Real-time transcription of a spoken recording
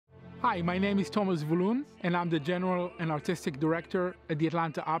Hi, my name is Thomas Vulun, and I'm the General and Artistic Director at the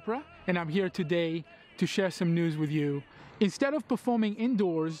Atlanta Opera, and I'm here today to share some news with you. Instead of performing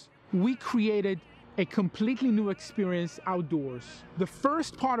indoors, we created a completely new experience outdoors. The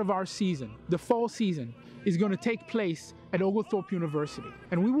first part of our season, the fall season, is going to take place at Oglethorpe University,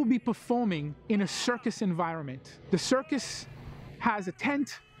 and we will be performing in a circus environment. The circus has a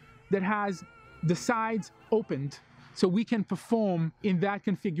tent that has the sides opened, so we can perform in that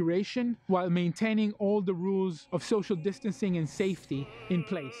configuration while maintaining all the rules of social distancing and safety in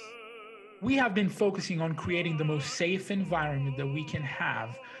place. We have been focusing on creating the most safe environment that we can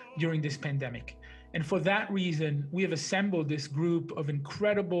have during this pandemic. And for that reason, we have assembled this group of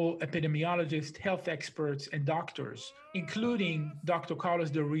incredible epidemiologists, health experts, and doctors, including Dr. Carlos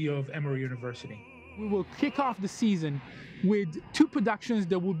Del Rio of Emory University. We will kick off the season with two productions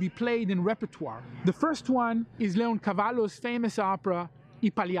that will be played in repertoire. The first one is Leoncavallo's famous opera, I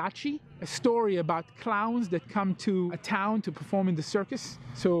PAGLIACCI, a story about clowns that come to a town to perform in the circus.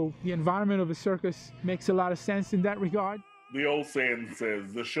 So the environment of a circus makes a lot of sense in that regard. The old saying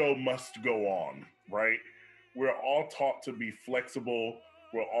says, the show must go on, right? We're all taught to be flexible.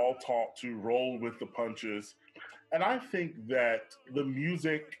 We're all taught to roll with the punches. And I think that the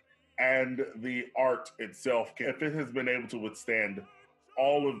music and the art itself, if it has been able to withstand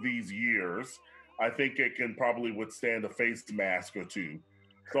all of these years, I think it can probably withstand a face mask or two.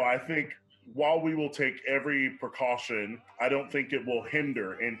 So I think while we will take every precaution, I don't think it will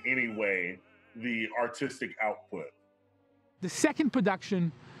hinder in any way the artistic output. The second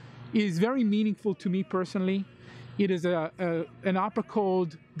production is very meaningful to me personally. It is an opera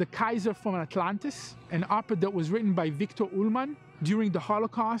called The KAISER from Atlantis, an opera that was written by Victor Ullmann during the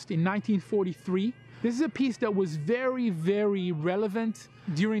Holocaust in 1943. This is a piece that was very, very relevant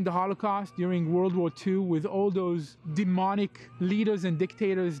during the Holocaust, during World War II, with all those demonic leaders and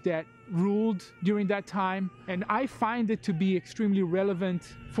dictators that ruled during that time. And I find it to be extremely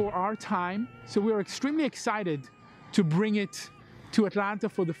relevant for our time. So we're extremely excited to bring it to Atlanta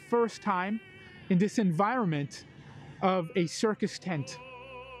for the first time in this environment of a circus tent.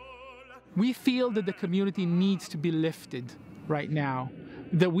 We feel that the community needs to be lifted right now,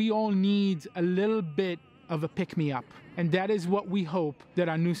 that we all need a little bit of a pick-me-up, and that is what we hope that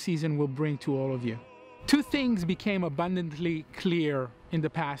our new season will bring to all of you. Two things became abundantly clear in the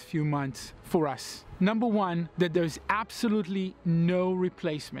past few months for us. Number one, that there's absolutely no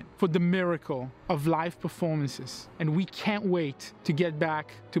replacement for the miracle of live performances, and we can't wait to get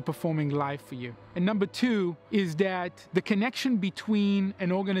back to performing live for you. And number two is that the connection between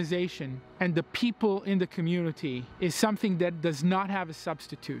an organization and the people in the community is something that does not have a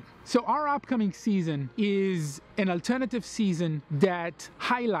substitute. So our upcoming season is an alternative season that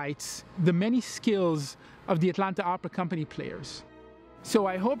highlights the many skills of the Atlanta Opera Company players. So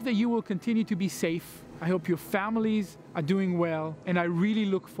I hope that you will continue to be safe. I hope your families are doing well, and I really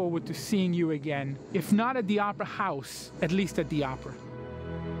look forward to seeing you again, if not at the Opera House, at least at the Opera.